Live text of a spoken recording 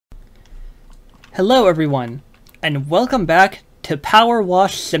Hello everyone, and welcome back to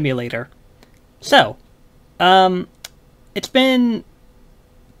PowerWash Simulator. So, it's been,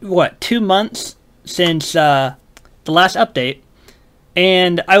 what, 2 months since the last update,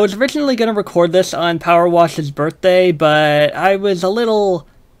 and I was originally going to record this on PowerWash's birthday, but I was a little,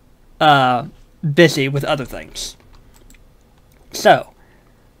 busy with other things. So,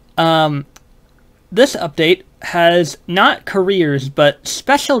 this update has not careers, but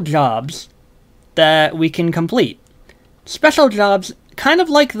special jobs that we can complete. Special jobs, kind of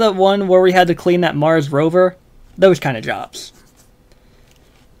like the one where we had to clean that Mars rover, those kind of jobs.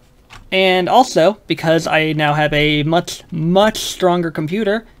 And also, because I now have a much stronger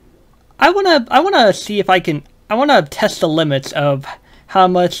computer, I wanna see if I wanna test the limits of how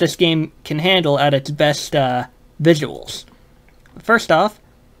much this game can handle at its best visuals. First off,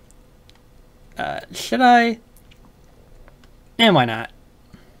 should I? And why not?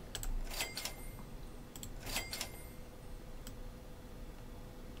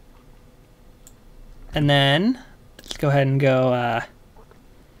 And then, let's go ahead and go,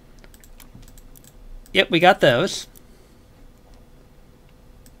 yep, we got those.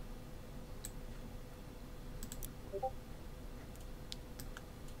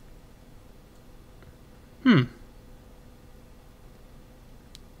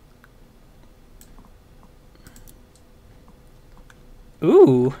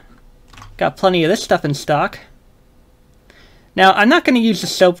 Ooh, got plenty of this stuff in stock. Now, I'm not going to use the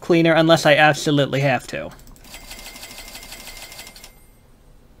soap cleaner unless I absolutely have to.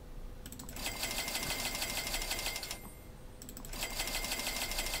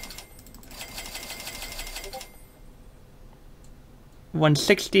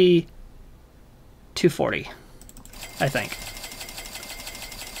 $160, $240, I think,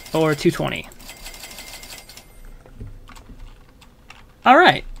 or $220. All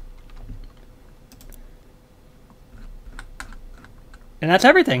right. And that's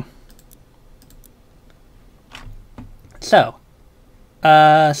everything. So,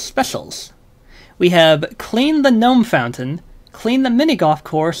 specials. We have clean the GNOME fountain, clean the mini golf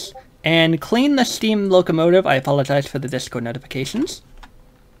course, and clean the steam locomotive. I apologize for the Discord notifications.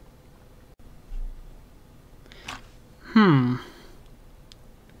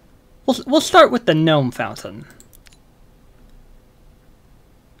 We'll start with the GNOME fountain.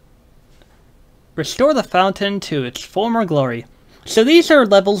 Restore the fountain to its former glory. So these are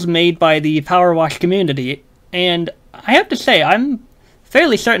levels made by the PowerWash community, and I have to say, I'm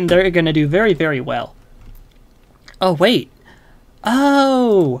fairly certain they're going to do very, very well. Oh, wait.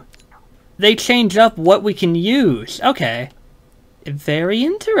 Oh! They change up what we can use. Okay. Very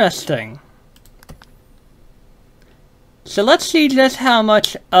interesting. So let's see just how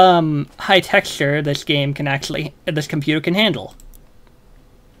much, high texture this computer can handle.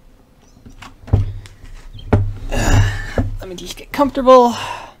 Let me just get comfortable.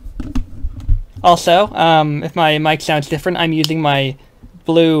 Also, if my mic sounds different, I'm using my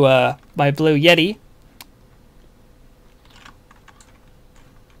blue Yeti.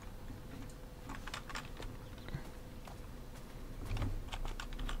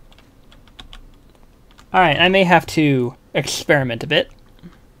 Alright, I may have to experiment a bit.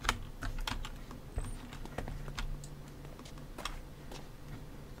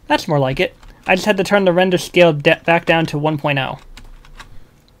 That's more like it. I just had to turn the render scale back down to 1.0.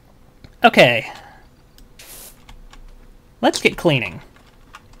 Okay. Let's get cleaning.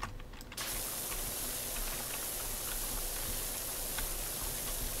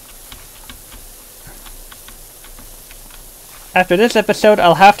 After this episode,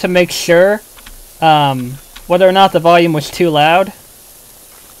 I'll have to make sure whether or not the volume was too loud.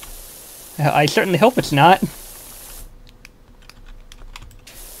 I certainly hope it's not.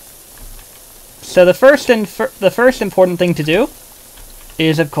 So the first important thing to do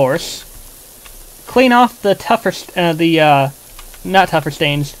is, of course, clean off the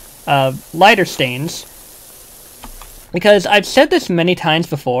lighter stains. Because I've said this many times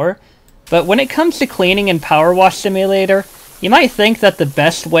before, but when it comes to cleaning in PowerWash Simulator, you might think that the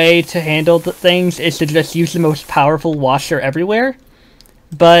best way to handle things is to just use the most powerful washer everywhere.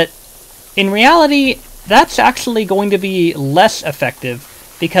 But in reality, that's actually going to be less effective.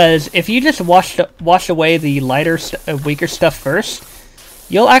 Because if you just wash away the lighter, weaker stuff first,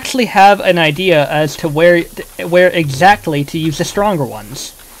 you'll actually have an idea as to where exactly to use the stronger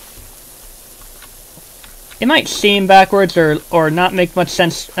ones. It might seem backwards or not make much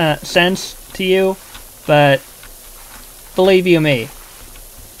sense to you, but believe you me,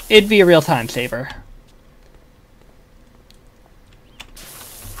 it'd be a real time saver.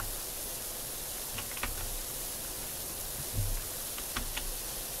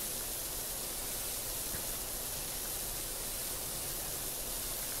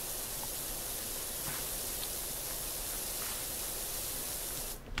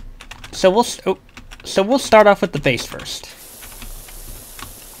 So we'll start off with the base first.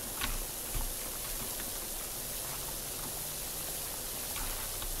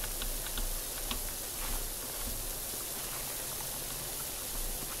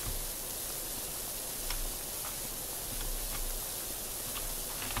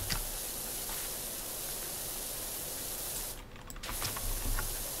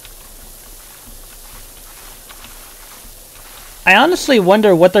 I honestly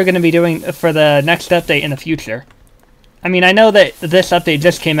wonder what they're going to be doing for the next update in the future. I mean, I know that this update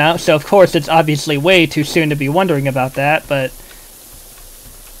just came out, so of course it's obviously way too soon to be wondering about that, but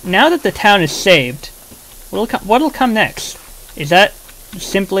now that the town is saved, what'll come next? Is that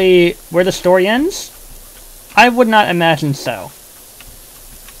simply where the story ends? I would not imagine so.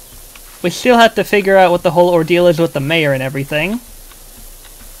 We still have to figure out what the whole ordeal is with the mayor and everything.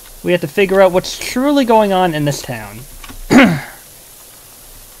 We have to figure out what's truly going on in this town.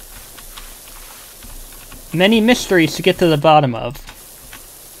 Many mysteries to get to the bottom of.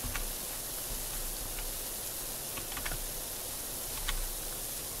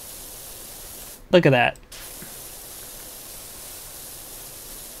 Look at that.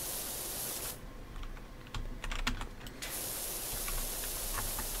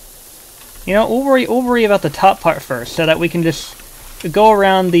 You know, we'll worry about the top part first, so that we can just go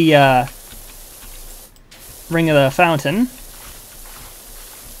around the ring of the fountain.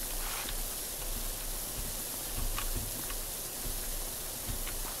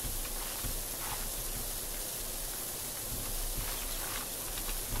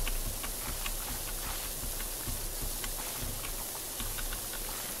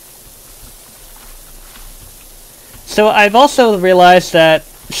 So I've also realized that,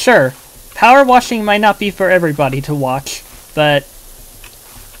 sure, power washing might not be for everybody to watch, but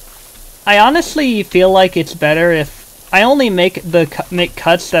I honestly feel like it's better if I only make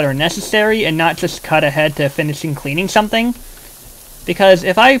cuts that are necessary and not just cut ahead to finishing cleaning something. Because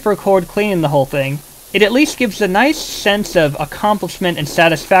if I record cleaning the whole thing, it at least gives a nice sense of accomplishment and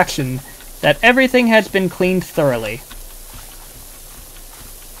satisfaction that everything has been cleaned thoroughly.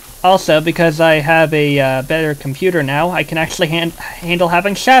 Also, because I have a better computer now, I can actually handle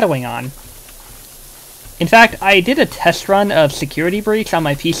having shadowing on. In fact, I did a test run of Security Breach on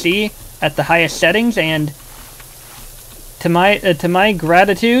my PC at the highest settings, and to my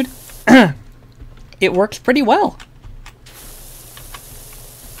gratitude, it works pretty well.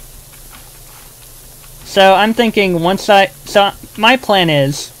 So I'm thinking so my plan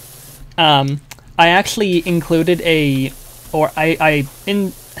is, I actually included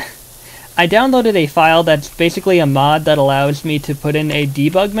I downloaded a file that's basically a mod that allows me to put in a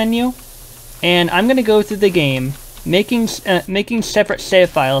debug menu, and I'm going to go through the game, making separate save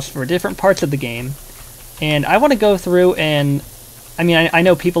files for different parts of the game, and I want to go through and, I mean, I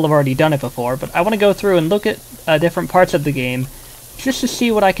know people have already done it before, but I want to go through and look at different parts of the game, just to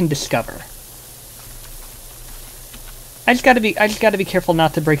see what I can discover. I just gotta be careful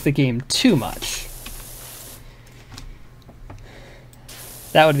not to break the game too much.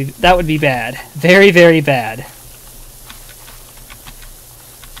 That would be bad. Very, very bad.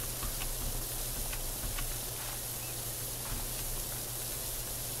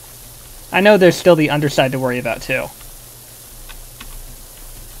 I know there's still the underside to worry about too.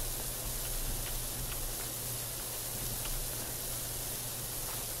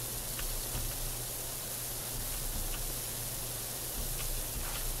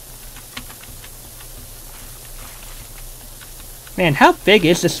 Man, how big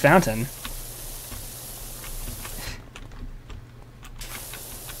is this fountain?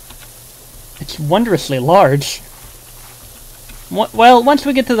 It's wondrously large. Well, once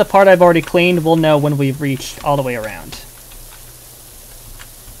we get to the part I've already cleaned, we'll know when we've reached all the way around.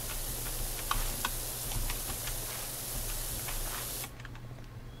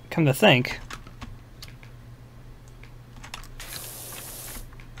 Come to think.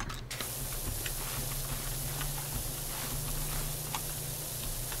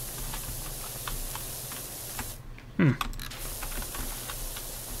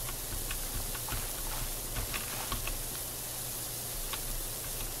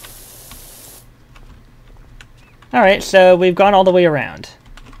 Alright, so we've gone all the way around.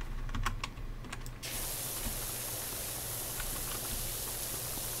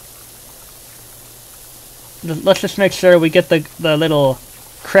 Let's just make sure we get the little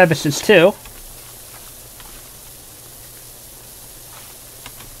crevices too.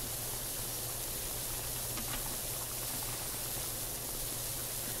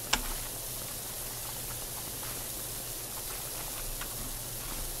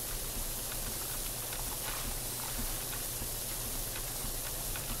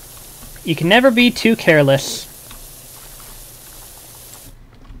 You can never be too careless.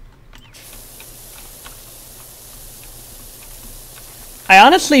 I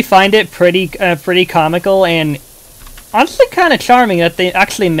honestly find it pretty comical and honestly kind of charming that they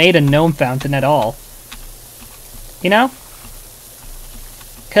actually made a gnome fountain at all. You know?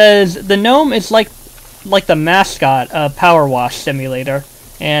 Because the gnome is like the mascot of PowerWash Simulator,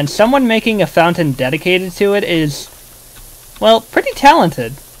 and someone making a fountain dedicated to it is, well, pretty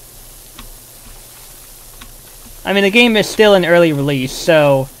talented. I mean, the game is still in early release,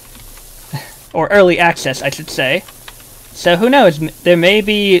 so... or early access, I should say. So who knows, there may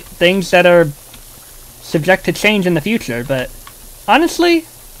be things that are subject to change in the future, but honestly,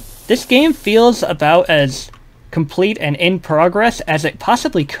 this game feels about as complete and in progress as it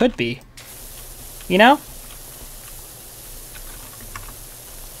possibly could be. You know?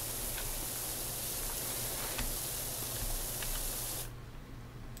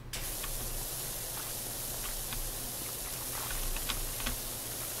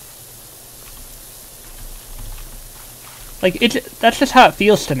 Like, that's just how it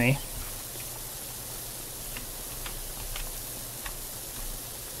feels to me.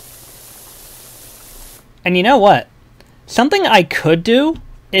 And you know what? Something I could do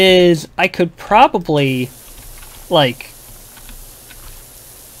is I could probably, like...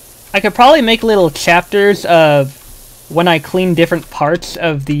 I could probably make little chapters of when I clean different parts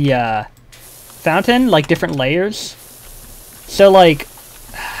of the fountain, like different layers. So, like,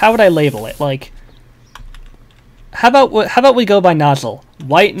 how would I label it? Like, how about we go by nozzle?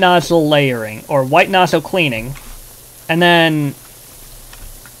 White nozzle layering, or white nozzle cleaning. And then,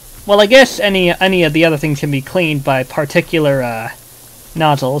 well, I guess any of the other things can be cleaned by particular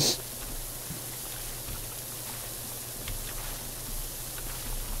nozzles.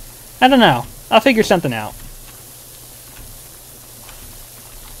 I don't know. I'll figure something out.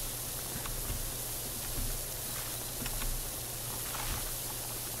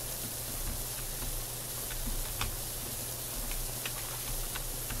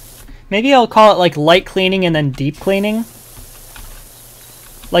 Maybe I'll call it like light cleaning and then deep cleaning.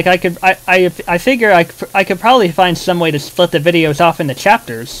 Like I figure I could probably find some way to split the videos off into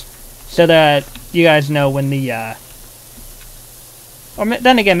chapters, so that you guys know when the or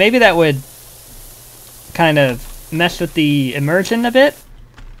then again, maybe that would kind of mess with the immersion a bit.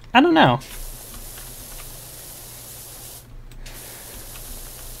 I don't know.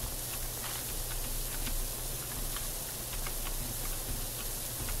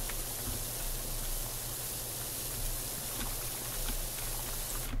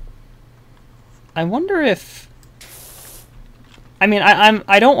 I wonder if... I mean,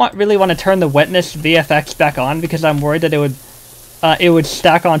 I don't really want to turn the wetness VFX back on because I'm worried that it would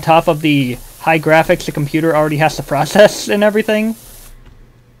stack on top of the high graphics the computer already has to process and everything.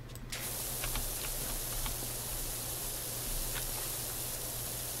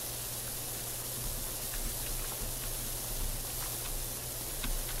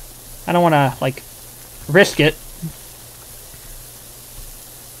 I don't want to, like, risk it.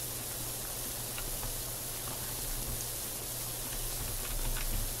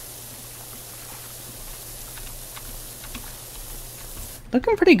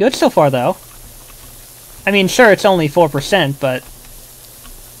 Looking pretty good so far, though. I mean, sure, it's only 4%, but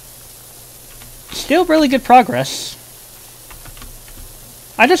still really good progress.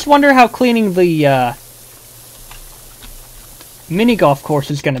 I just wonder how cleaning the mini golf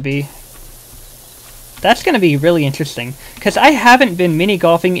course is going to be. That's going to be really interesting, because I haven't been mini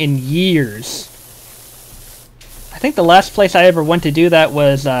golfing in years. I think the last place I ever went to do that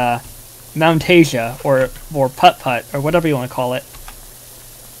was Mount Asia, or Putt-Putt, or whatever you want to call it.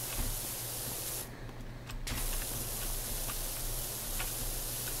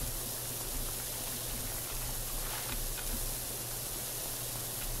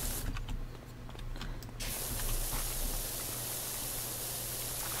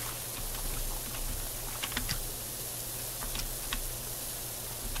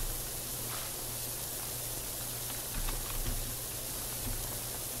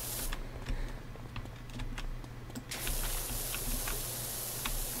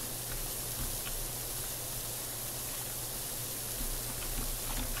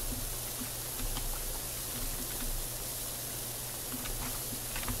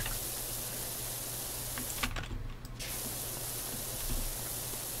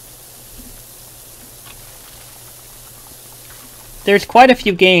 There's quite a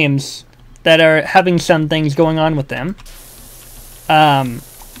few games that are having some things going on with them.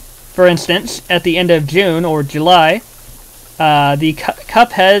 For instance, at the end of June or July, the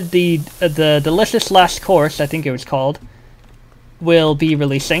Cuphead, the Delicious Last Course, I think it was called, will be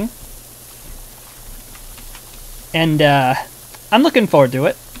releasing. And I'm looking forward to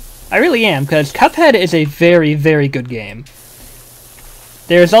it. I really am, because Cuphead is a very, very good game.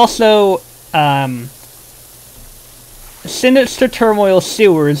 There's also Sinister Turmoil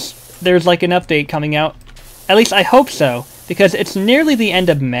Sewers. There's like an update coming out. At least I hope so, because it's nearly the end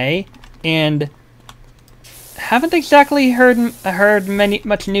of May, and haven't exactly heard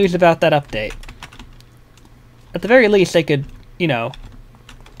much news about that update. At the very least, they could, you know,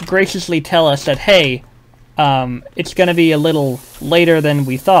 graciously tell us that, hey, it's going to be a little later than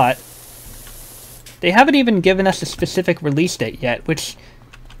we thought. They haven't even given us a specific release date yet, which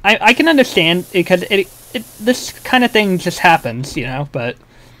I can understand, because this kind of thing just happens, you know, but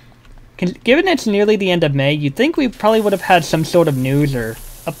given it's nearly the end of May, you'd think we probably would have had some sort of news or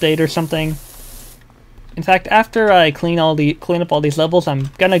update or something. In fact, after I clean up all these levels, I'm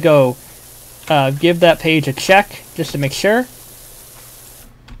gonna go give that page a check just to make sure.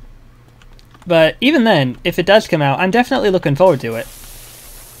 But even then, if it does come out, I'm definitely looking forward to it.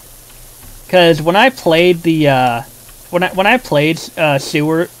 Because when I played the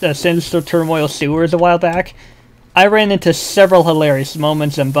Sinister Turmoil Sewers a while back, I ran into several hilarious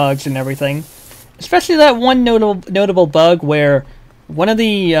moments and bugs and everything. Especially that one notable bug where one of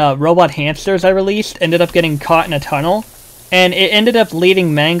the robot hamsters I released ended up getting caught in a tunnel, and it ended up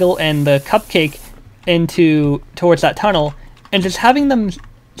leading Mangle and the Cupcake towards that tunnel, and just having them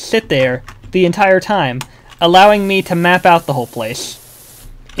sit there the entire time, allowing me to map out the whole place.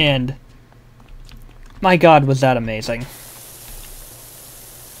 And my god, was that amazing.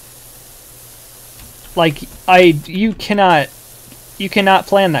 Like, you cannot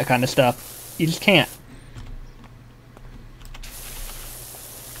plan that kind of stuff. You just can't.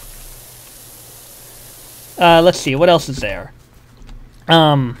 Let's see, what else is there?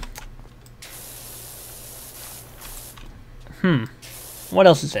 What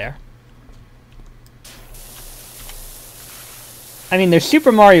else is there? I mean, there's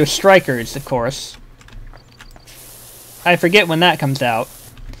Super Mario Strikers, of course. I forget when that comes out.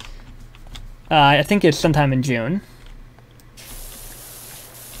 I think it's sometime in June.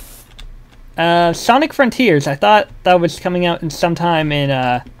 Sonic Frontiers, I thought that was coming out in sometime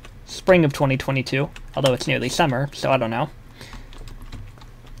in spring of 2022, although it's nearly summer, so I don't know.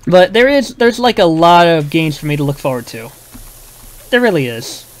 But there's like a lot of games for me to look forward to. There really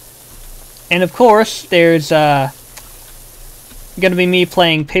is. And of course, there's gonna be me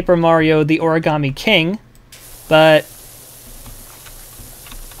playing Paper Mario: The Origami King, but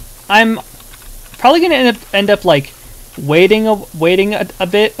I'm probably gonna end up like waiting a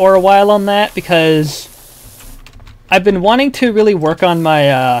bit or a while on that, because I've been wanting to really work on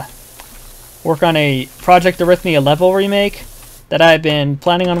my work on a Project Arrhythmia level remake that I've been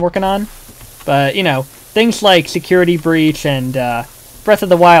planning on working on, but you know, things like Security Breach and Breath of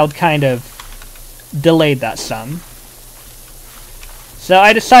the Wild kind of delayed that some. So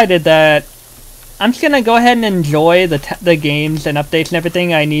I decided that I'm just gonna go ahead and enjoy the games and updates and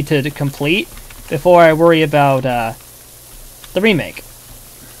everything I need to complete before I worry about the remake.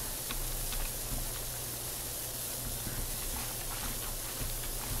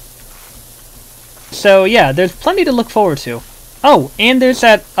 So yeah, there's plenty to look forward to. Oh, and there's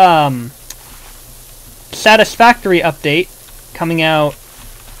that Satisfactory update coming out.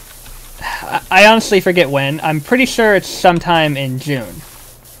 I honestly forget when. I'm pretty sure it's sometime in June.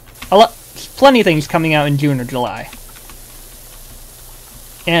 Plenty of things coming out in June or July.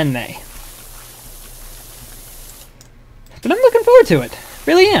 And May. But I'm looking forward to it.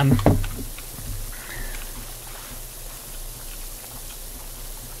 Really am.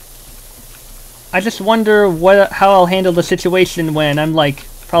 I just wonder how I'll handle the situation when I'm like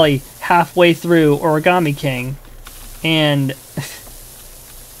probably halfway through Origami King and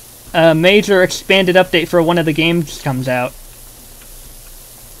a major expanded update for one of the games comes out.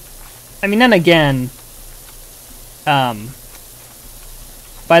 I mean, then again, by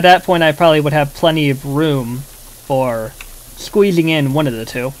that point I probably would have plenty of room for squeezing in one of the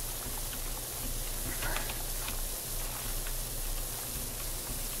two.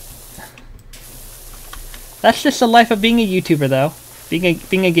 That's just the life of being a YouTuber, though.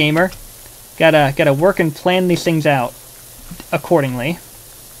 Being a gamer, gotta work and plan these things out accordingly.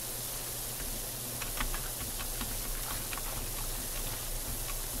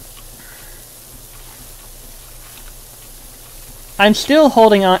 I'm still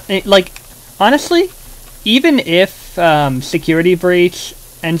holding on. Like, honestly, even if Security Breach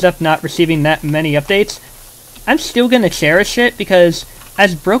ends up not receiving that many updates, I'm still gonna cherish it, because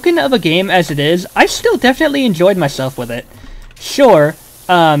as broken of a game as it is, I still definitely enjoyed myself with it. Sure,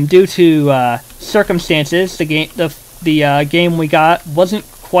 due to circumstances, the game we got wasn't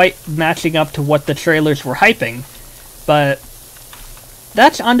quite matching up to what the trailers were hyping, but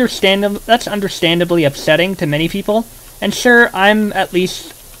that's understandably upsetting to many people. And sure, I'm at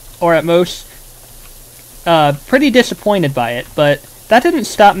least, or at most, pretty disappointed by it, but that didn't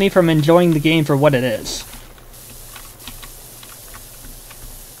stop me from enjoying the game for what it is.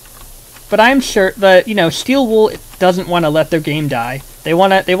 But I'm sure that, you know, Steel Wool doesn't want to let their game die. They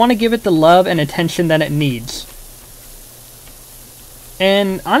want to give it the love and attention that it needs.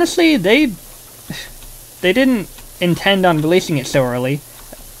 And honestly, they didn't intend on releasing it so early,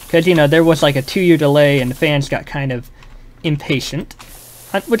 because, you know, there was like a 2-year delay and the fans got kind of impatient,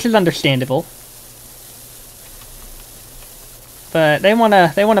 which is understandable. But they want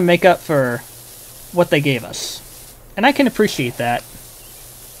to make up for what they gave us. And I can appreciate that.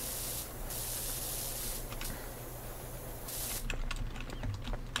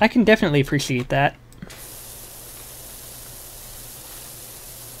 I can definitely appreciate that.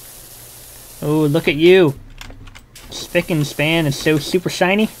 Oh, look at you. Spick and span is so super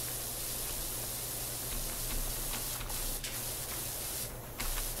shiny.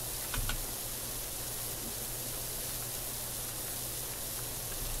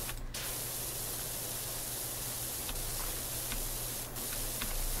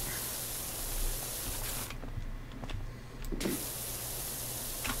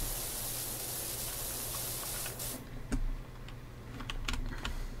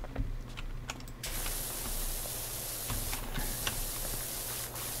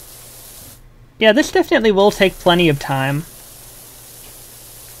 Yeah, this definitely will take plenty of time.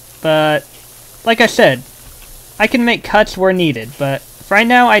 But, like I said, I can make cuts where needed, but for right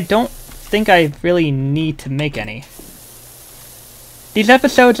now, I don't think I really need to make any. These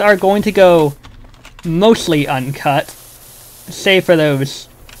episodes are going to go mostly uncut, save for those,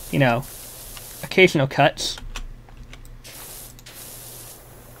 you know, occasional cuts.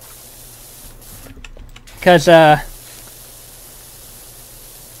 Because,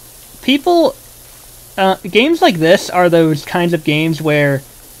 games like this are those kinds of games where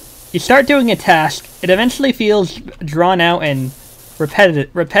you start doing a task, it eventually feels drawn out and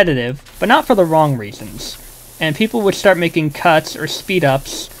repetitive, but not for the wrong reasons. And people would start making cuts or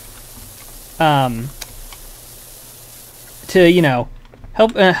speed-ups to, you know,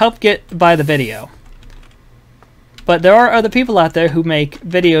 help get by the video. But there are other people out there who make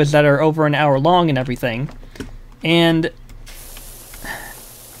videos that are over an hour long and everything, and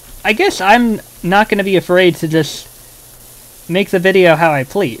I guess I'm not going to be afraid to just make the video how I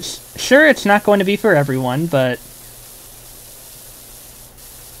please. Sure, it's not going to be for everyone, but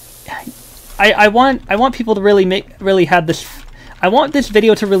I want people to really have this. I want this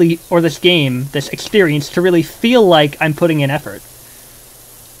video to really, or this game, this experience to really feel like I'm putting in effort.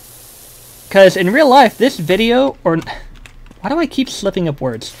 Because in real life, this video, or why do I keep slipping up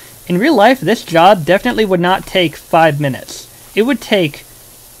words? In real life, this job definitely would not take 5 minutes. It would take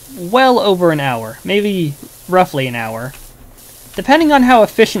well over an hour, maybe roughly an hour, depending on how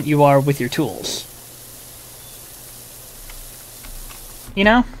efficient you are with your tools. You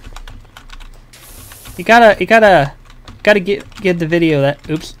know? You gotta give the video that,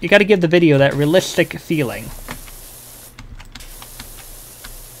 you gotta give the video that realistic feeling.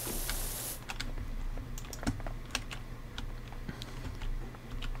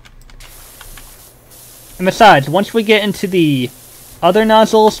 And besides, once we get into the other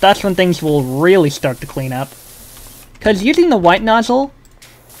nozzles, that's when things will really start to clean up. Because using the white nozzle,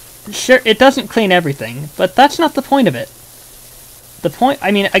 sure, it doesn't clean everything, but that's not the point of it. The point, I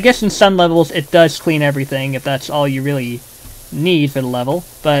mean, I guess in some levels it does clean everything if that's all you really need for the level,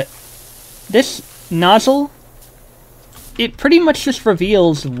 but this nozzle, it pretty much just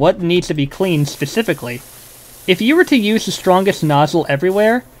reveals what needs to be cleaned specifically. If you were to use the strongest nozzle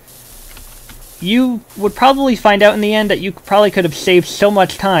everywhere, you would probably find out in the end that you probably could have saved so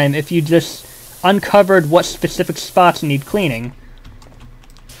much time if you just uncovered what specific spots need cleaning.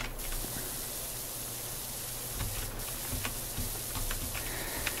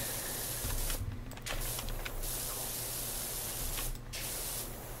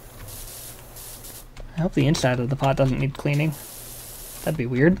 I hope the inside of the pot doesn't need cleaning. That'd be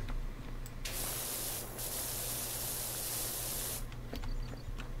weird.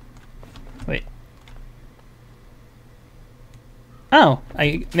 Wait. Oh,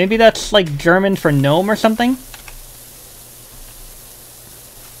 maybe that's like German for gnome or something?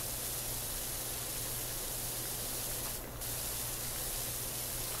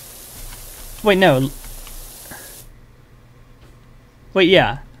 Wait, no. Wait,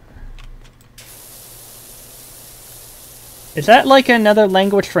 yeah. Is that like another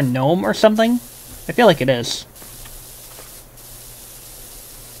language for gnome or something? I feel like it is.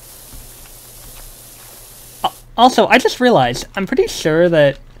 Also, I just realized, I'm pretty sure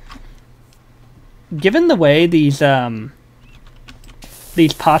that given the way these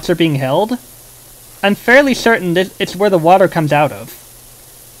pots are being held, I'm fairly certain that it's where the water comes out of.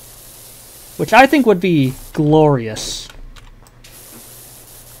 Which I think would be glorious.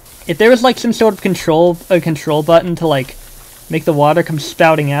 If there was like some sort of control button to like make the water come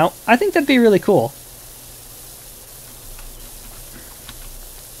spouting out, I think that'd be really cool.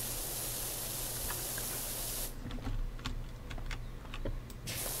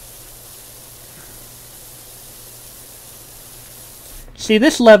 See,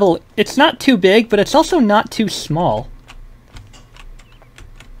 this level, it's not too big, but it's also not too small.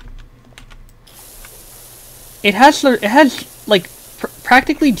 It has like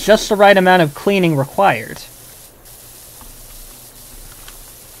practically just the right amount of cleaning required.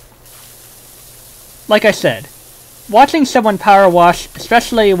 Like I said, watching someone power wash,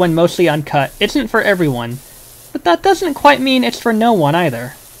 especially when mostly uncut, isn't for everyone, but that doesn't quite mean it's for no one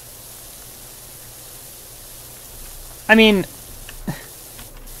either. I mean,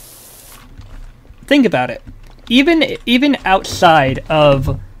 think about it. Even outside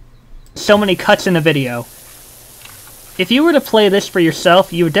of so many cuts in the video, if you were to play this for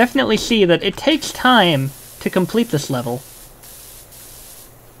yourself, you would definitely see that it takes time to complete this level.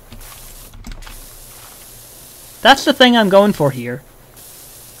 That's the thing I'm going for here.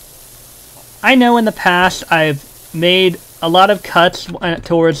 I know in the past I've made a lot of cuts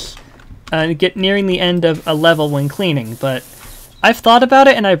towards nearing the end of a level when cleaning, but I've thought about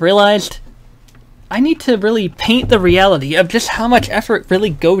it and I've realized I need to really paint the reality of just how much effort really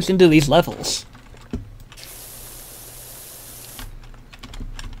goes into these levels.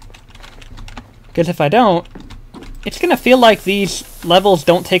 Because if I don't, it's going to feel like these levels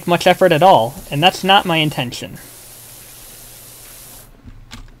don't take much effort at all, and that's not my intention.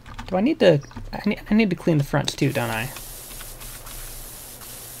 Do I need to... I need to clean the fronts too, don't I?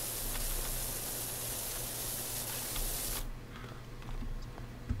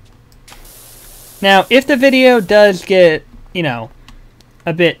 Now, if the video does get, you know,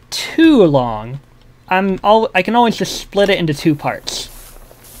 a bit too long, I can always just split it into 2 parts.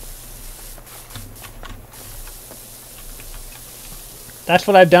 That's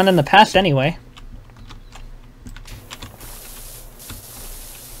what I've done in the past anyway.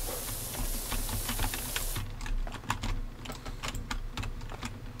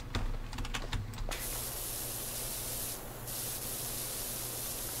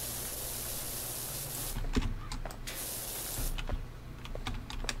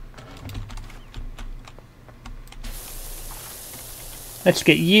 Let's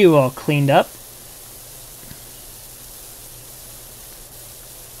get you all cleaned up.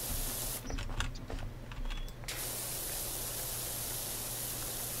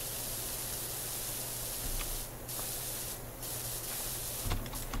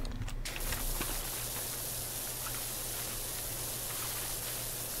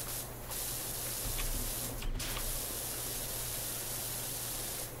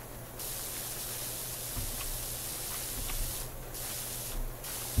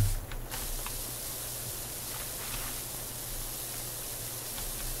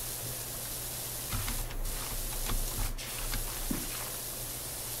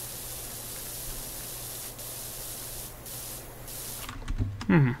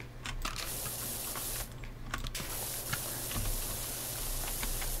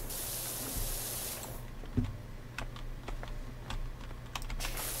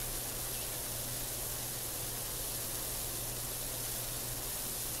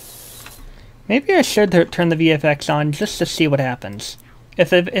 Maybe I should turn the VFX on just to see what happens.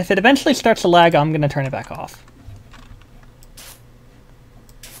 If it eventually starts to lag, I'm going to turn it back off.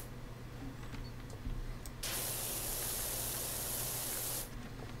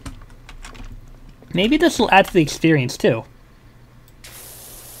 Maybe this will add to the experience too.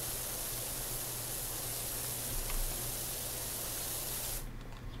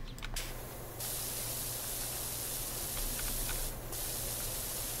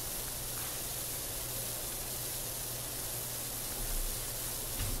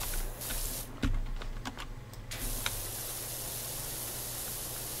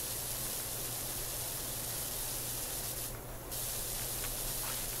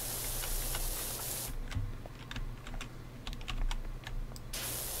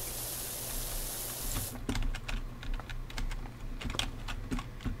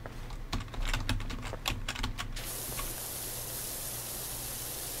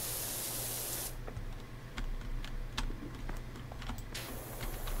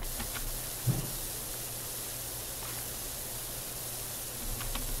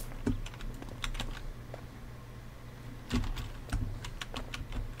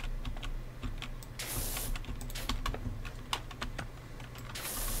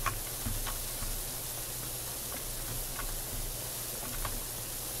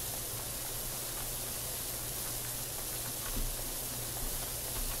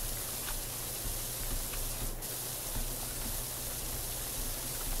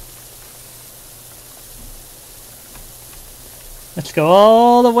 Let's go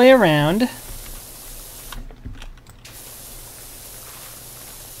all the way around.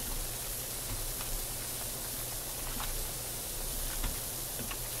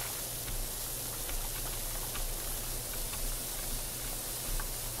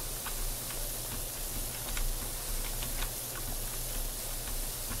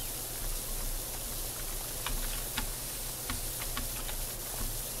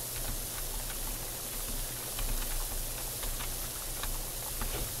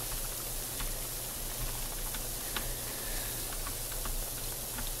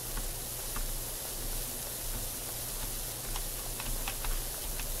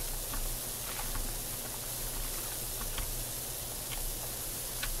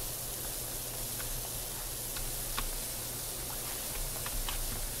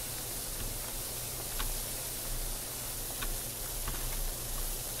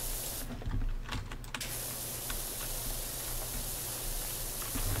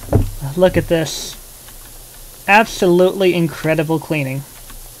 Look at this. Absolutely incredible cleaning.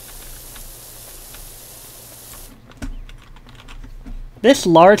 This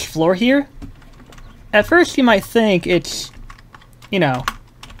large floor here, at first you might think it's, you know,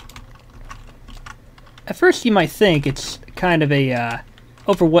 kind of a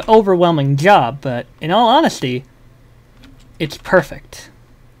overwhelming job, but in all honesty, it's perfect.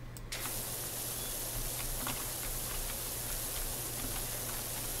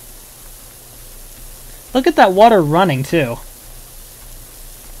 Look at that water running, too.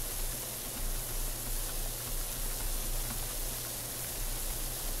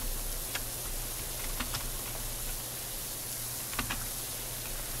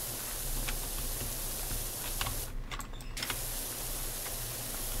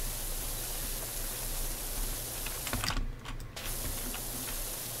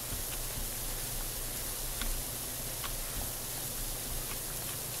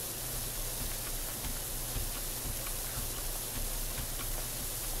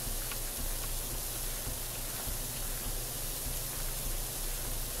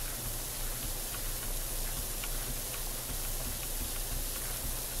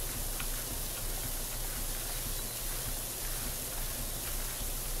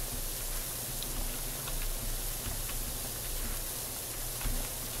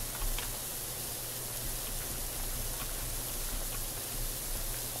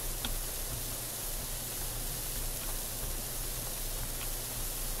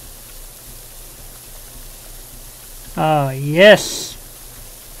 Oh, yes!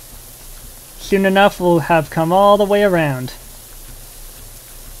 Soon enough we'll have come all the way around.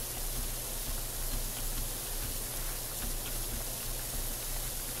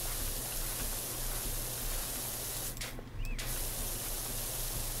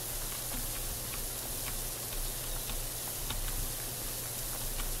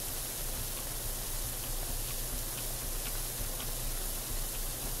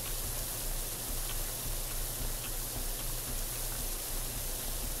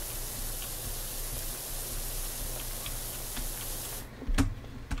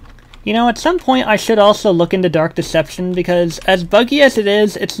 You know, at some point I should also look into Dark Deception, because as buggy as it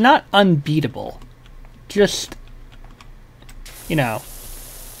is, it's not unbeatable. Just, you know,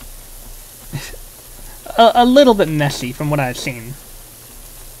 a little bit messy from what I've seen.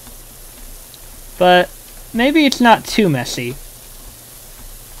 But maybe it's not too messy.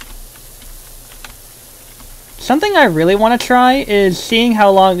 Something I really want to try is seeing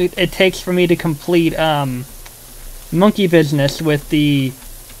how long it takes for me to complete monkey business with the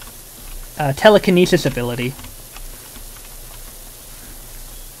telekinesis ability.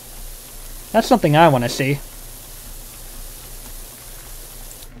 That's something I want to see.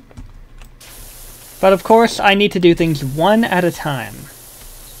 But of course, I need to do things one at a time.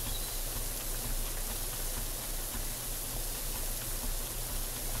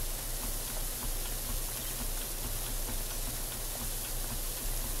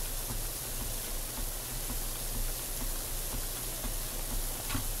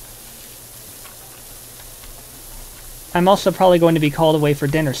 I'm also probably going to be called away for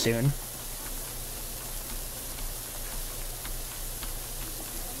dinner soon.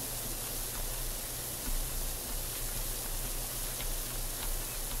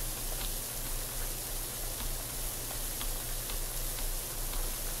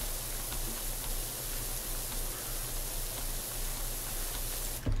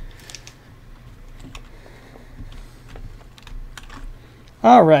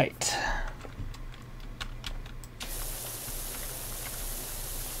 All right.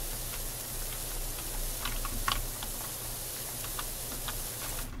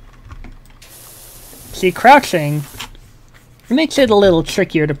 See, crouching It makes it a little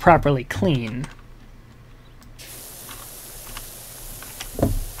trickier to properly clean.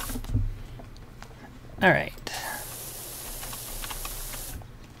 Alright.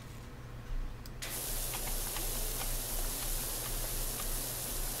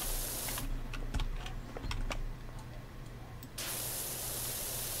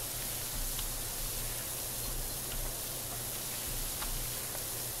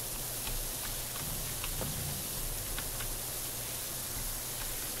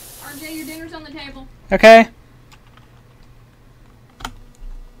 RJ, your dinner's on the table. Okay.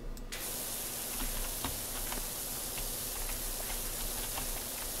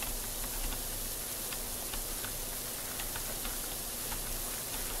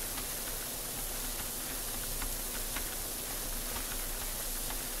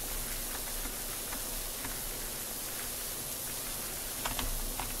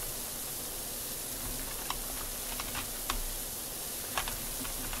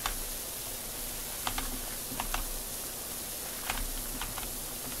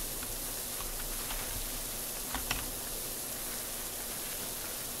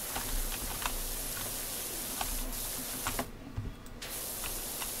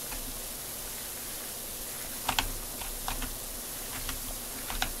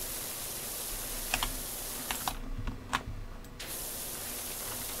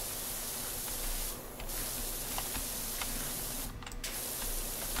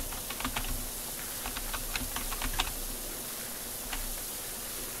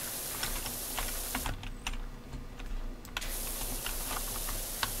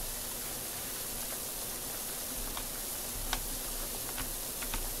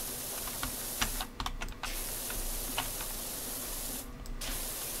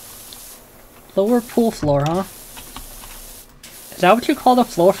 Lower pool floor, huh? Is that what you call the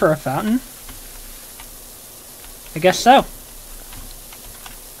floor for a fountain? I guess so.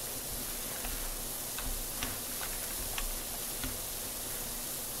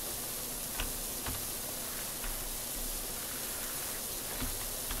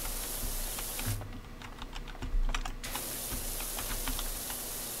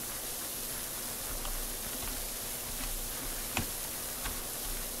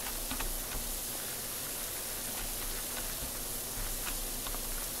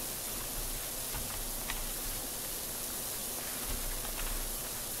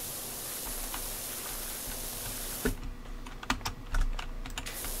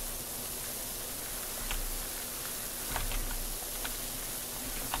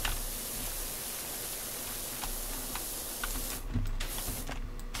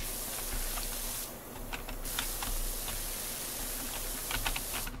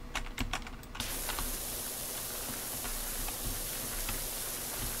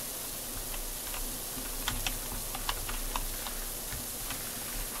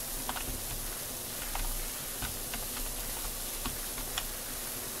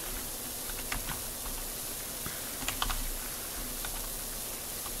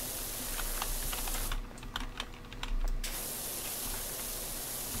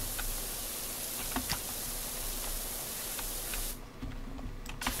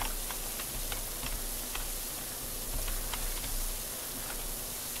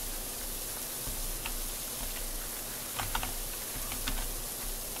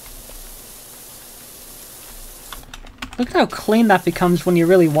 Look at how clean that becomes when you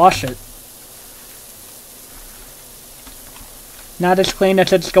really wash it. Not as clean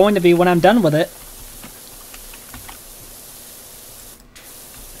as it's going to be when I'm done with it.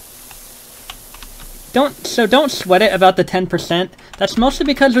 Don't sweat it about the 10%. That's mostly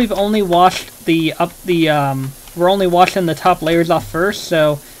because we've only washed we're only washing the top layers off first,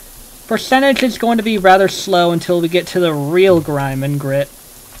 so percentage is going to be rather slow until we get to the real grime and grit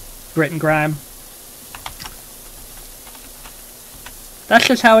and grime. That's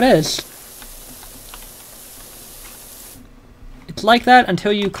just how it is. It's like that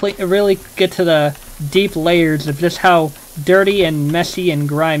until you really get to the deep layers of just how dirty and messy and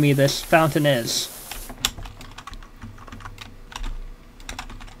grimy this fountain is.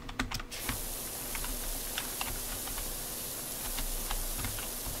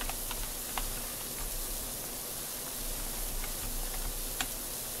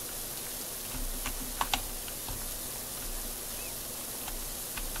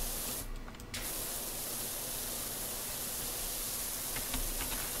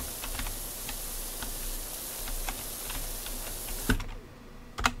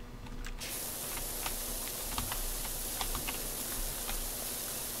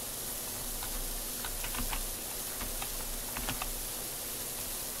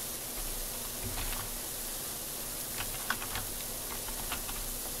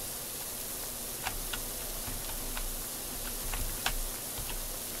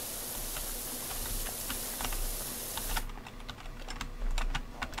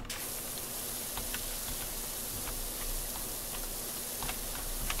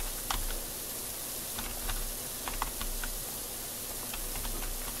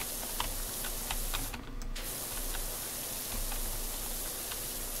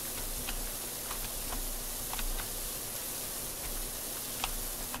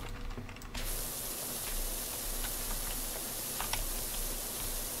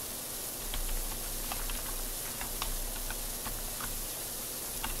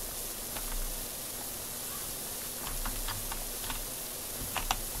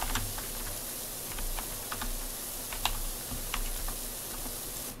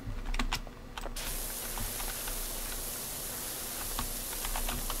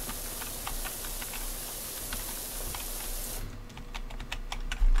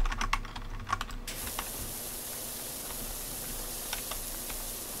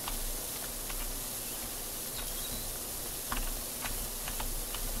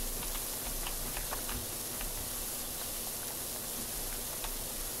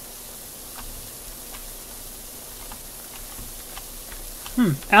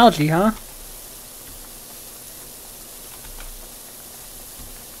 Algae, huh?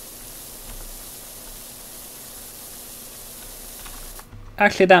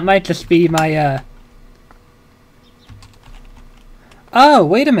 Actually, that might just be my, Oh,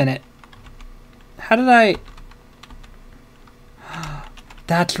 wait a minute. How did I...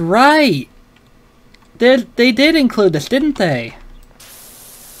 That's right! They did include this, didn't they?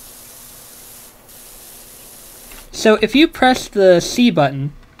 So if you press the C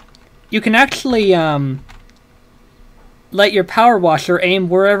button, you can actually let your power washer aim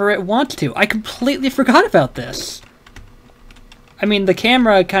wherever it wants to. I completely forgot about this. I mean, the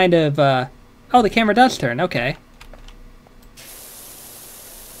camera kind of... Oh, the camera does turn. Okay.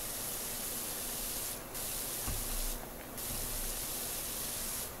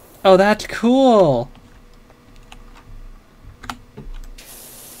 Oh, that's cool.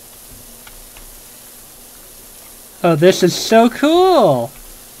 Oh, this is so cool!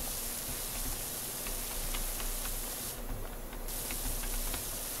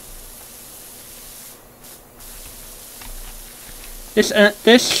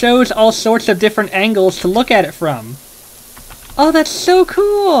 This shows all sorts of different angles to look at it from. Oh, that's so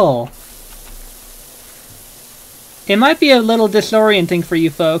cool! It might be a little disorienting for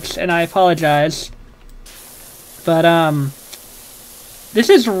you folks, and I apologize. But, this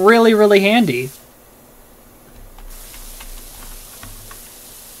is really, really handy.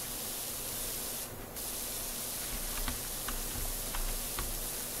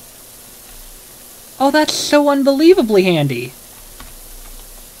 Oh, that's so unbelievably handy.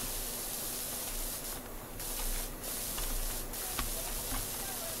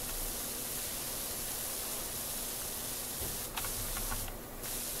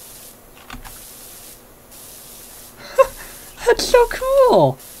 That's so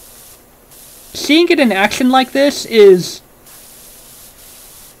cool. Seeing it in action like this is...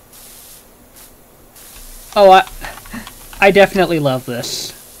 Oh, I definitely love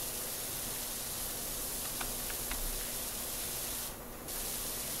this.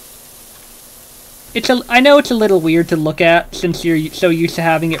 I know it's a little weird to look at since you're so used to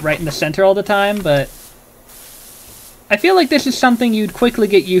having it right in the center all the time, but I feel like this is something you'd quickly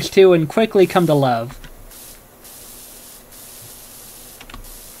get used to and quickly come to love.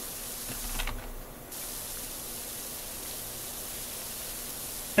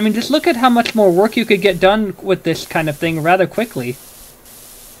 I mean, just look at how much more work you could get done with this kind of thing rather quickly.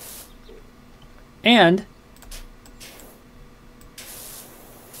 And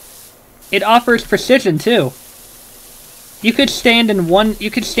it offers precision too. You could stand in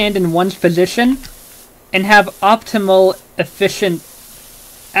one's position and have optimal, efficient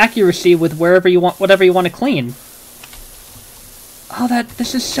accuracy with whatever you want to clean. Oh,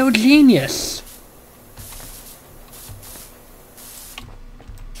 this is so genius.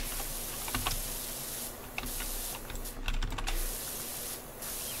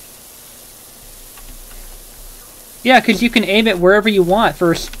 Yeah, because you can aim it wherever you want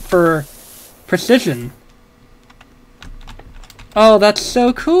for precision. Oh, that's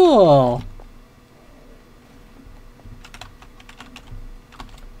so cool!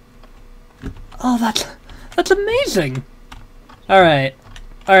 Oh, that's amazing! Alright.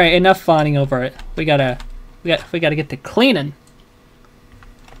 Alright, enough fawning over it. We gotta get to cleaning.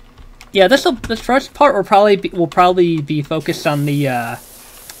 Yeah, this first part will probably be focused on the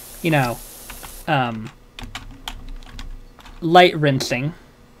you know, light rinsing.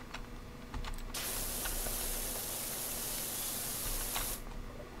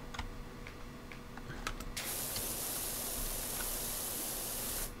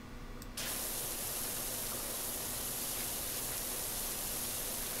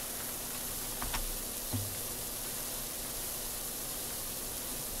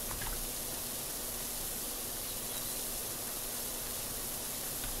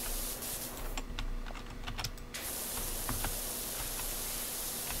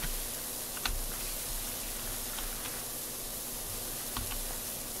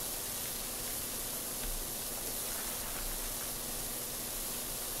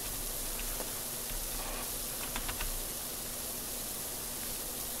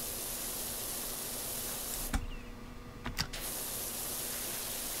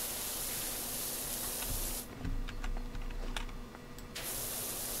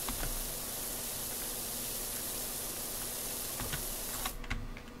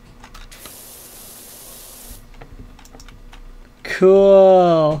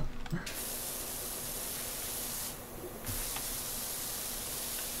 Cool.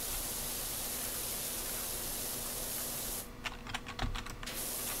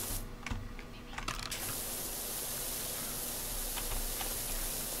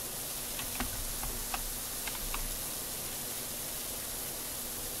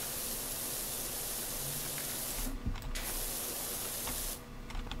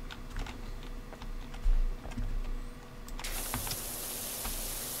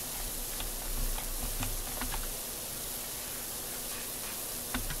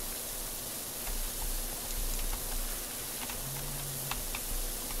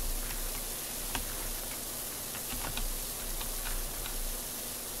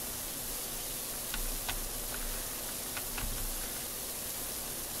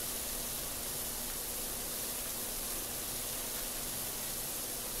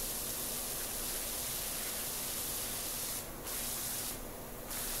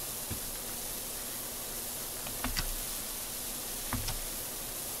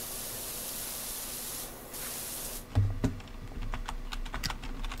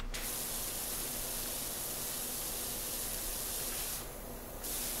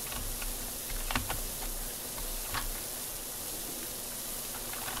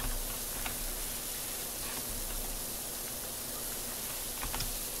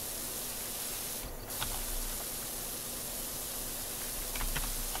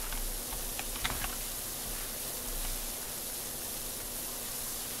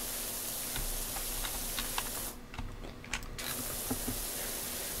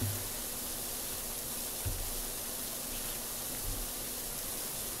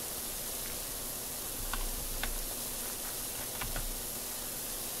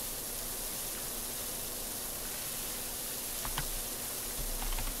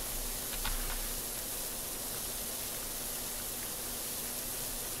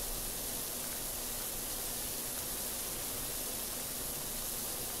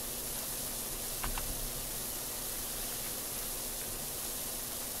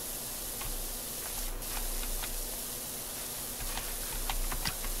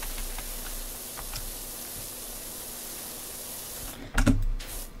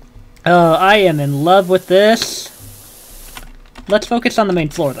 Oh, I am in love with this. Let's focus on the main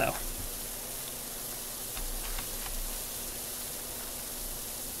floor, though.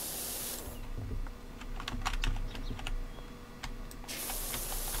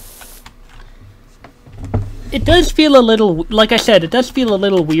 It does feel a little, like I said, it does feel a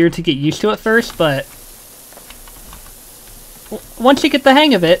little weird to get used to at first, but once you get the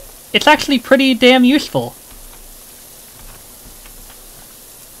hang of it, it's actually pretty damn useful.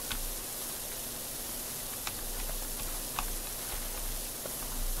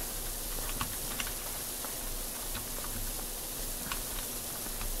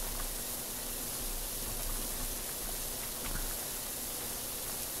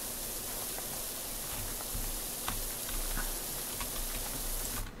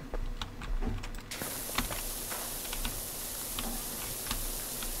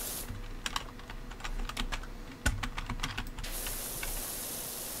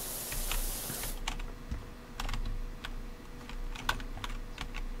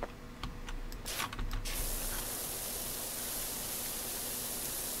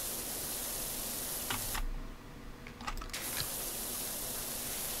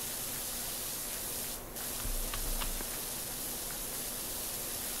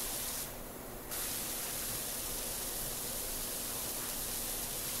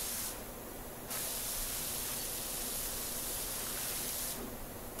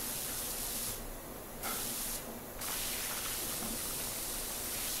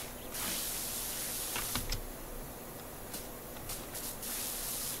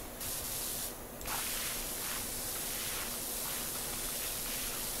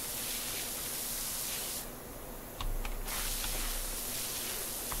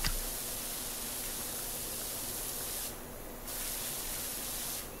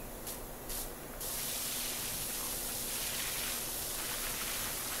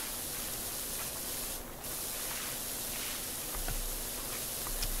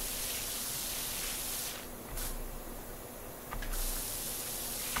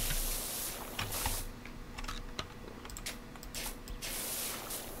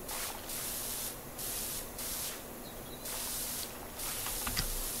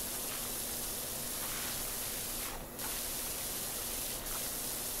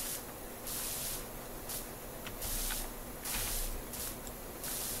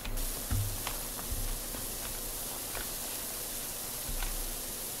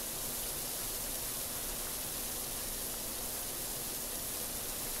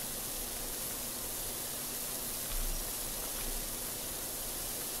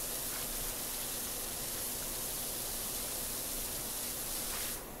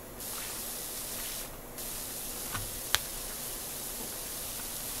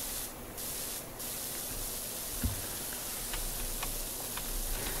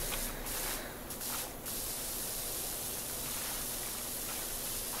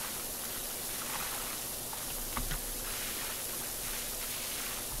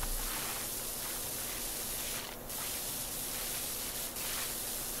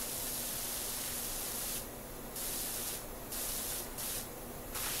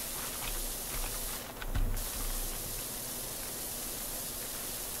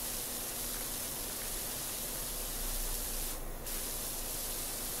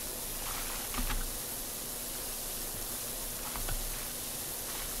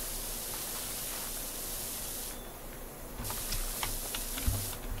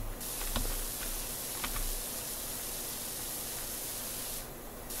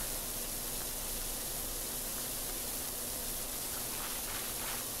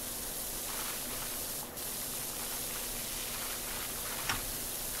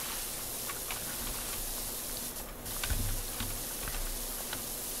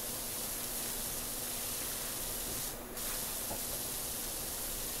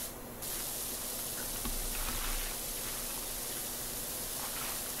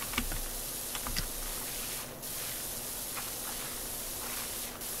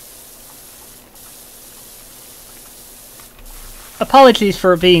 Apologies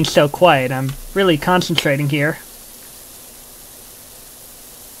for being so quiet, I'm really concentrating here.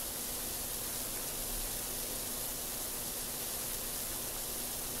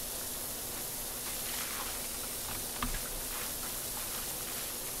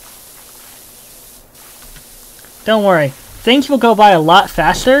 Don't worry, things will go by a lot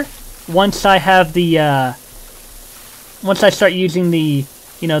faster once I have the, once I start using the,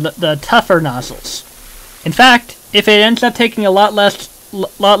 the tougher nozzles. In fact, if it ends up taking a lot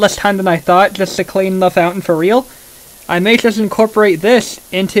less time than I thought just to clean the fountain for real, I may just incorporate this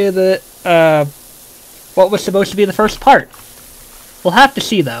into the, what was supposed to be the first part. We'll have to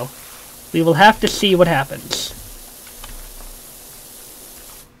see, though. We will have to see what happens.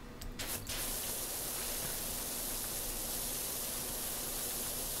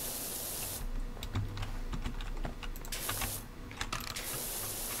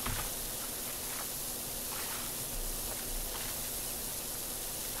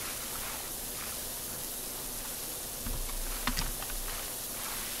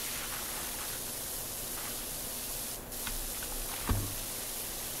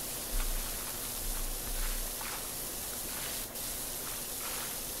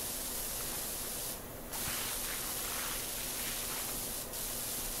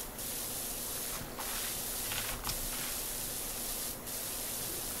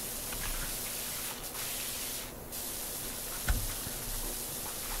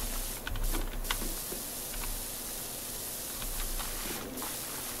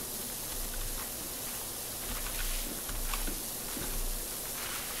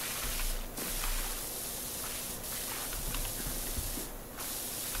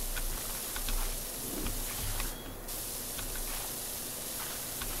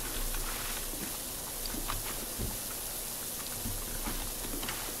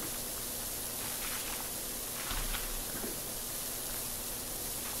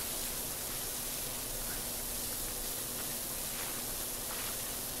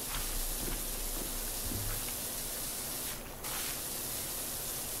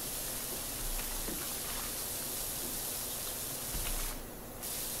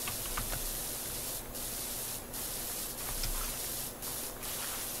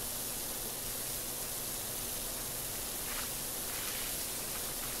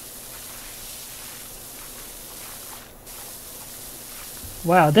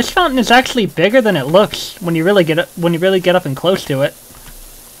 Wow, this fountain is actually bigger than it looks when you really get up and close to it.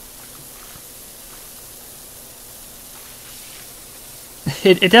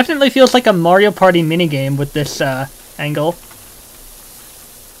 It definitely feels like a Mario Party minigame with this angle.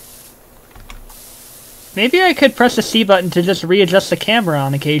 Maybe I could press the C button to just readjust the camera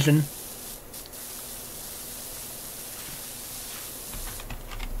on occasion.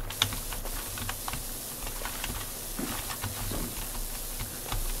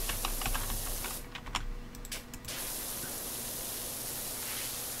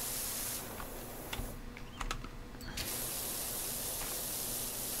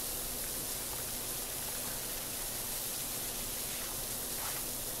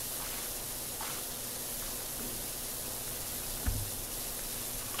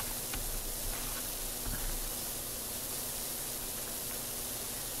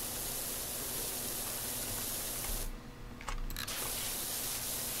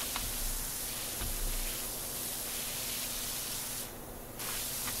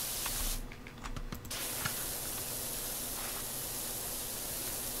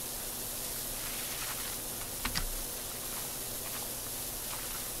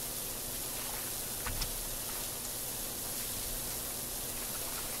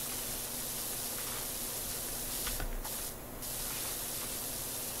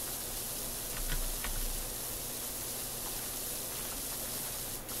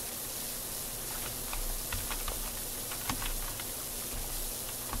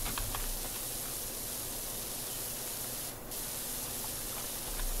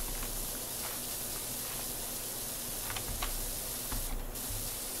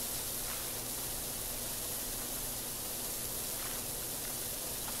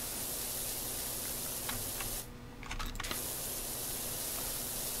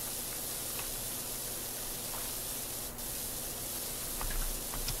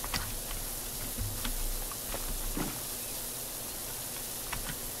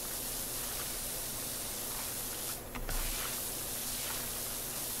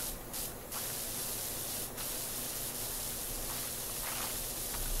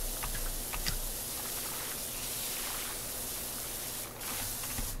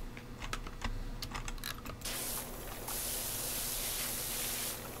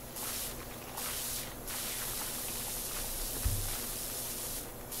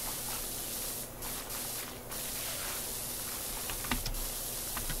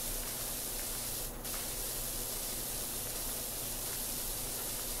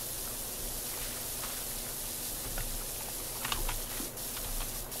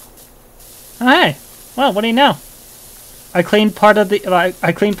 Oh, hey. Well, what do you know? I cleaned part of the.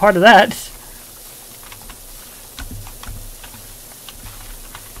 I cleaned part of that.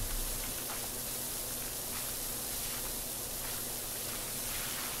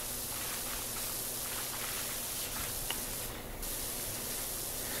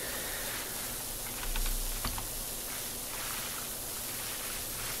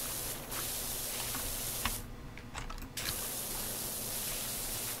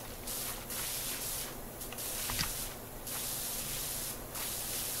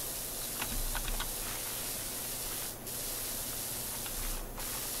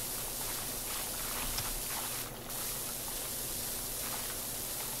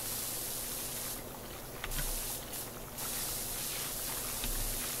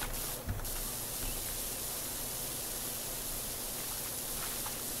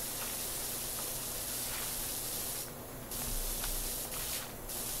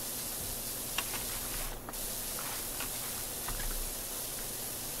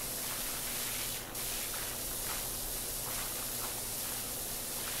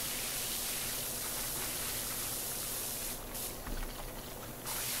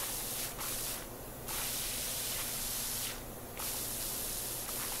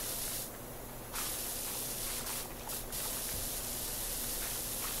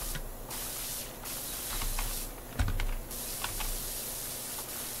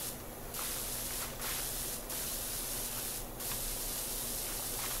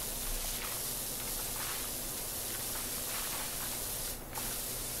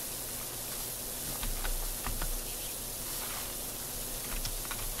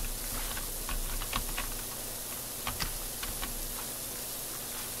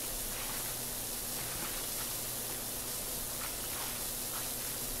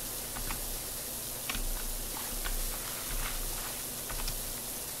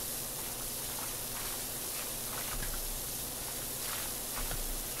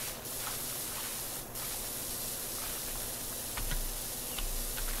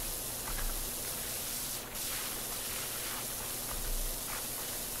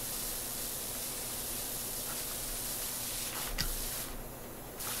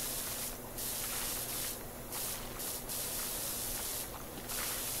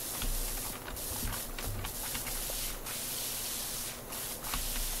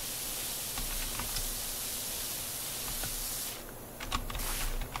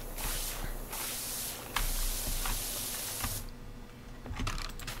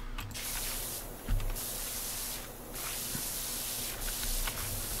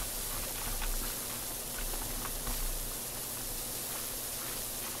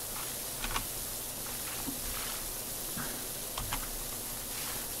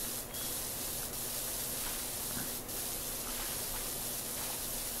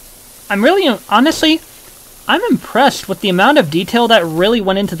 I'm really, honestly, I'm impressed with the amount of detail that really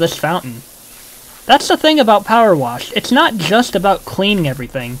went into this fountain. That's the thing about PowerWash. It's not just about cleaning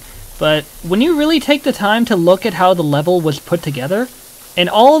everything, but when you really take the time to look at how the level was put together, and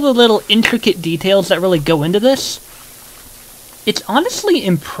all the little intricate details that really go into this, it's honestly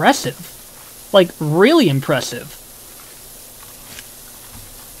impressive. Like, really impressive.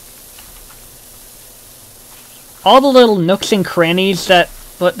 All the little nooks and crannies that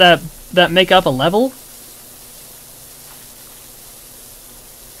make up a level.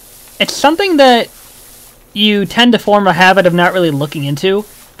 It's something that you tend to form a habit of not really looking into,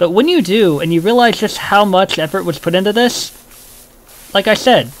 but when you do, and you realize just how much effort was put into this, like I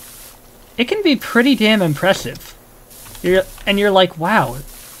said, it can be pretty damn impressive. You're like, wow,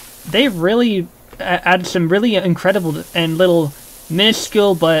 they really added some really incredible and little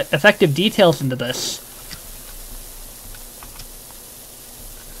minuscule but effective details into this.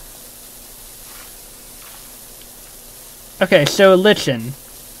 Okay, so Lichen.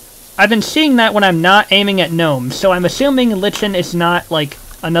 I've been seeing that when I'm not aiming at gnomes, so I'm assuming Lichen is not, like,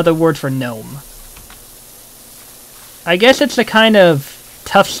 another word for gnome. I guess it's a kind of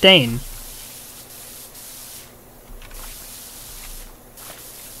tough stain.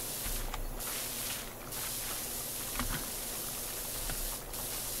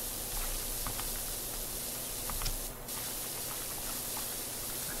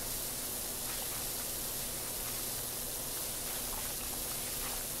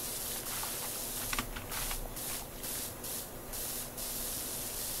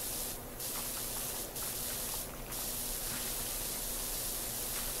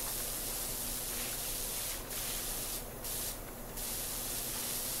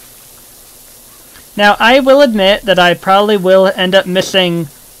 Now, I will admit that I probably will end up missing,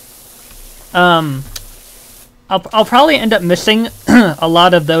 I'll probably end up missing a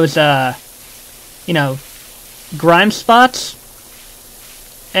lot of those, you know, grime spots.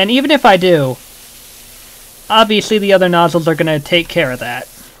 And even if I do, obviously the other nozzles are going to take care of that.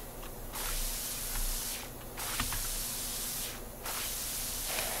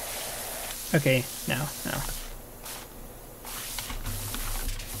 Okay, no.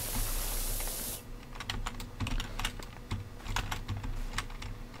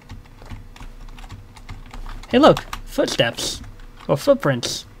 Hey look, footsteps. Or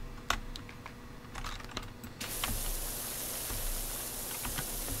footprints.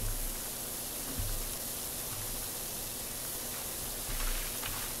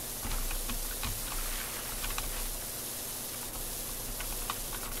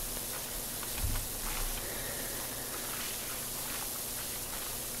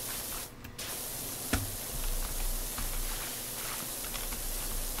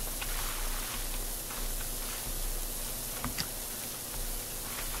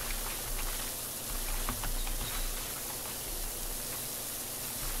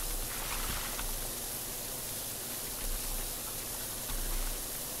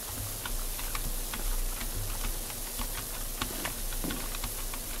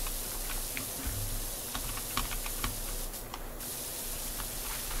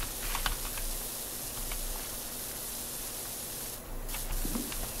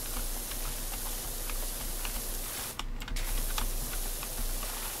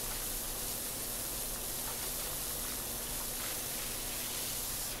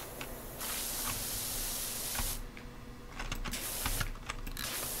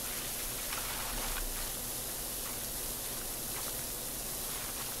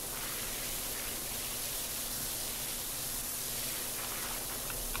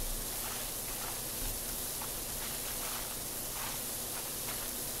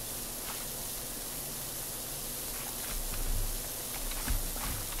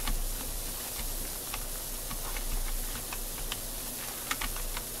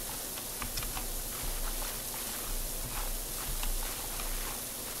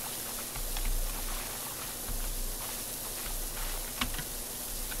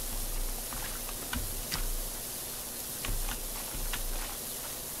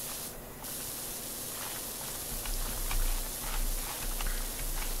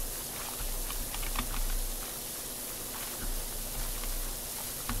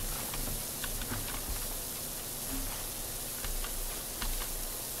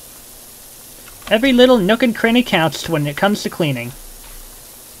 Every little nook and cranny counts when it comes to cleaning.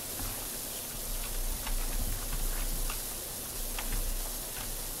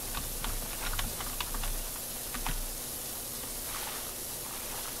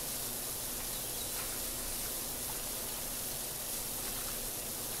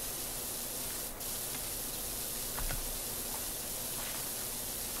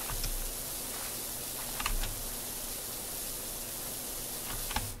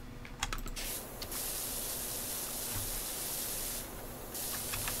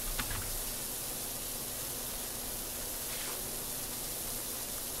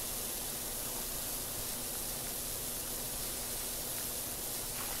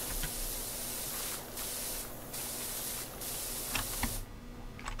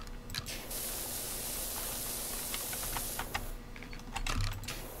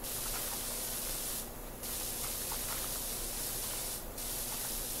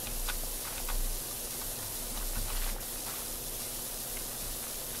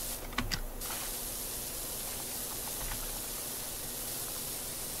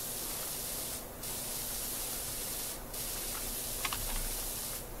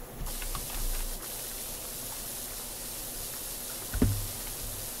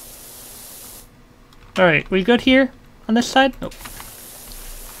 Alright, we good here? On this side? Nope.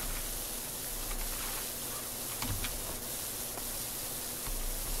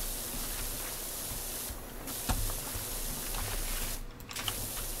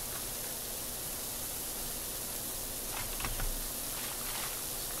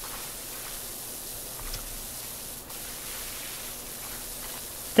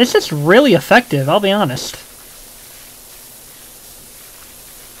 This is really effective, I'll be honest.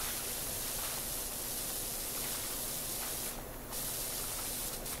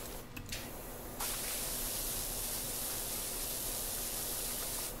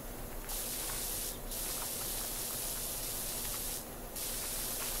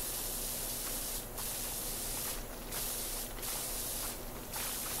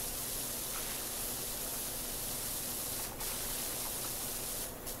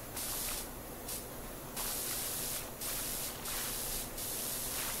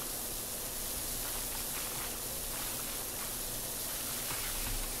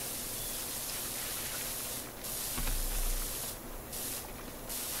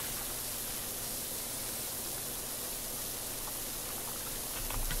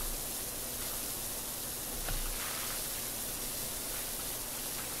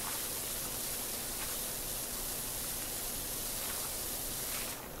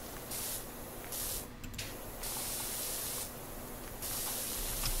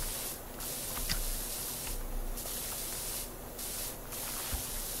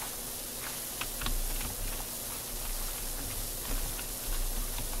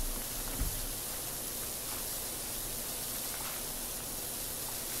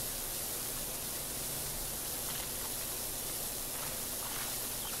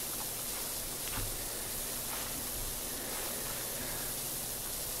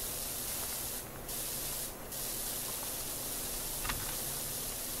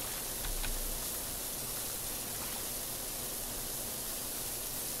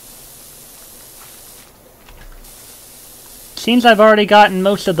 Seems I've already gotten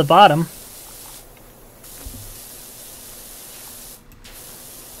most of the bottom.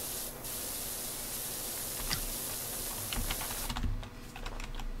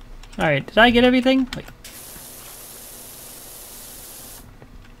 Alright, did I get everything? Wait.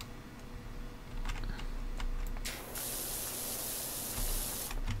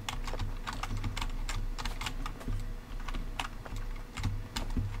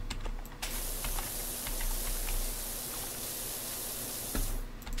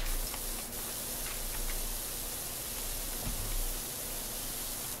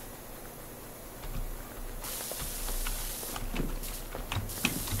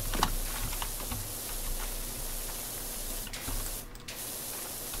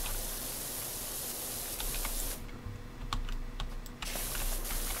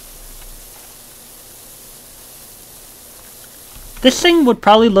 This thing would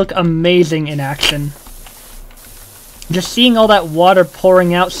probably look amazing in action. Just seeing all that water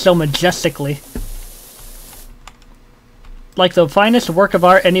pouring out so majestically. Like the finest work of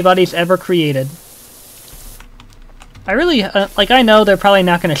art anybody's ever created. I really, I know they're probably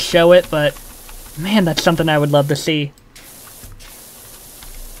not going to show it, but man, that's something I would love to see.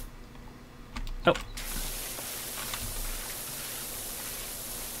 Oh.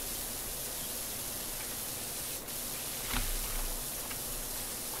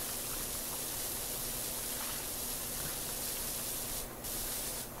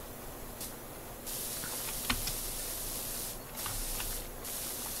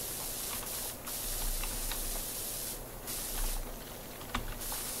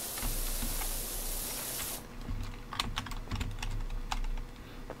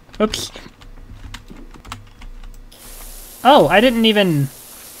 Oops. Oh, I didn't even...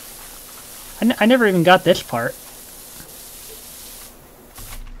 I never even got this part.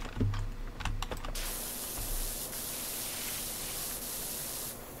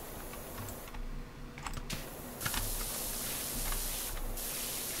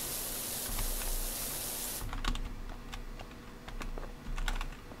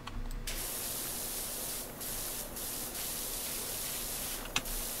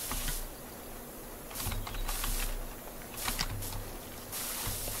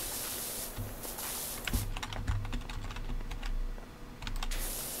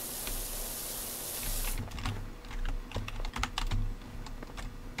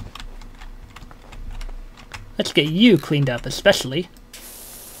 Let's get you cleaned up, especially.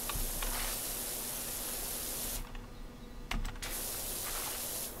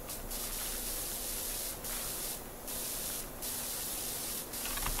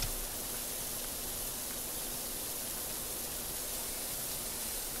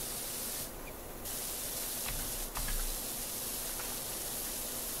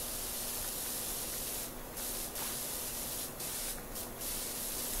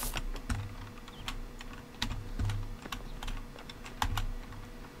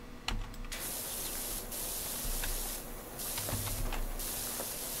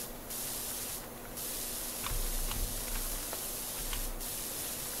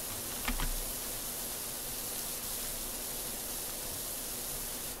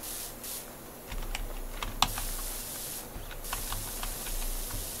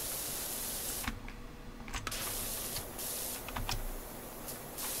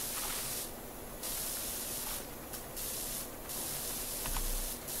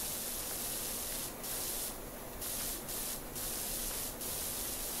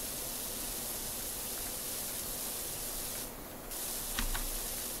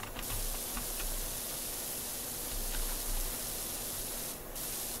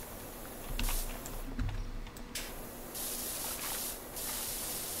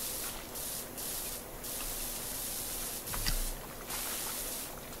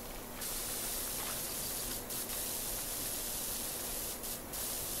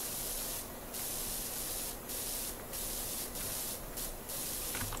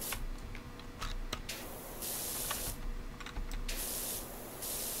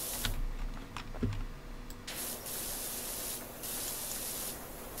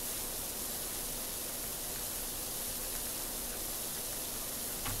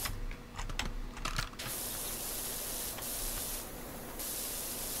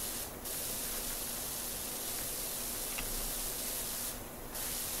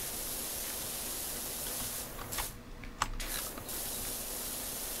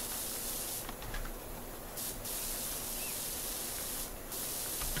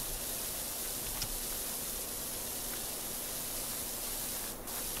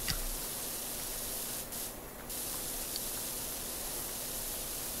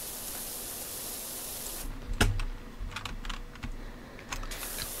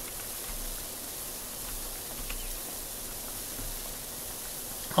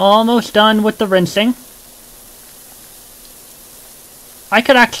 Almost done with the rinsing. I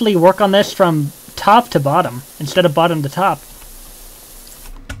could actually work on this from top to bottom, instead of bottom to top.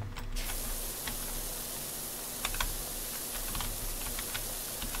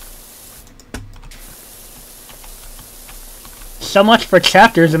 So much for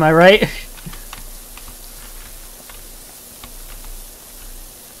chapters, am I right?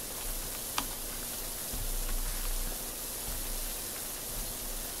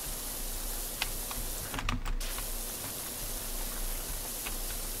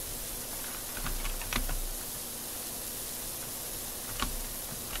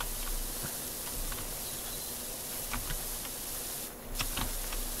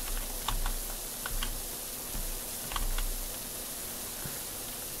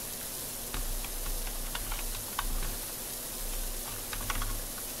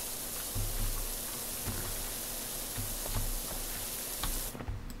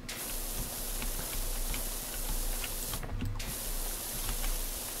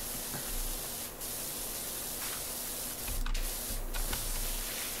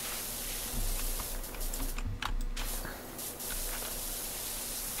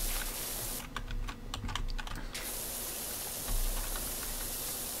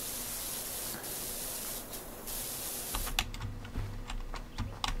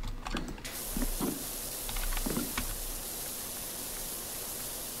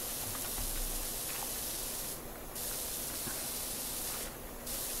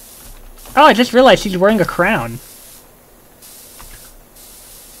 Oh, I just realized she's wearing a crown.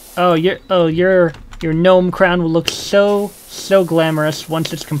 Oh, your gnome crown will look so glamorous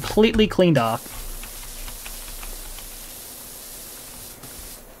once it's completely cleaned off.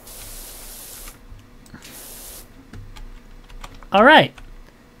 All right.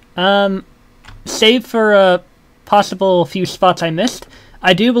 Save for a possible few spots I missed.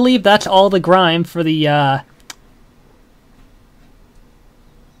 I do believe that's all the grime for the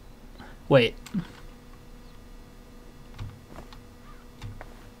Wait.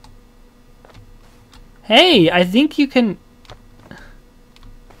 Hey, I think you can...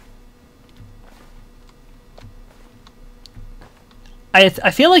 I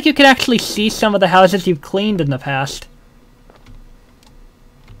feel like you can actually see some of the houses you've cleaned in the past.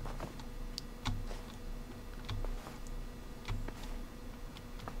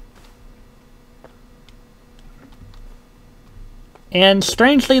 And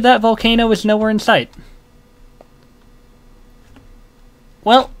strangely, that volcano is nowhere in sight.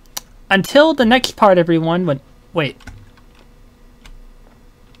 Well, until the next part, everyone, wait.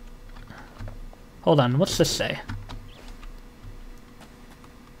 Hold on, what's this say?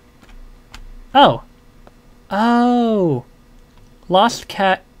 Oh. Oh. Lost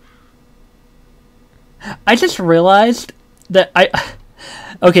cat. I just realized that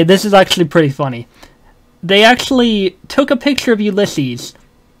okay, this is actually pretty funny. They actually took a picture of Ulysses,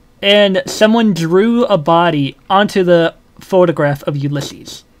 and someone drew a body onto the photograph of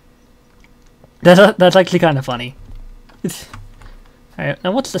Ulysses. That's actually kind of funny. Alright,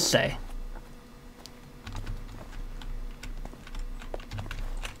 now what's this say?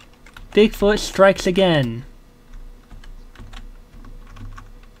 Bigfoot strikes again.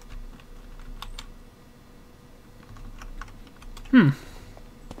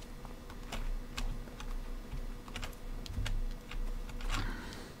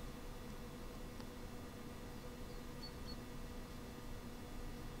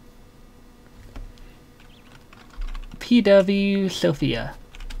 PW Sophia.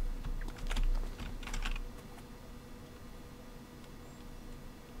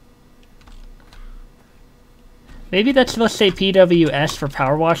 Maybe that's supposed to say PWS for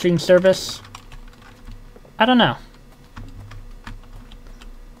power washing service? I don't know.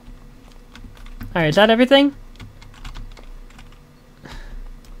 Alright, is that everything?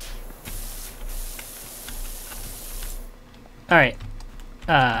 Alright.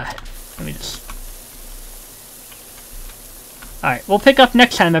 Let me just... Alright, we'll pick up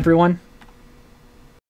next time, everyone.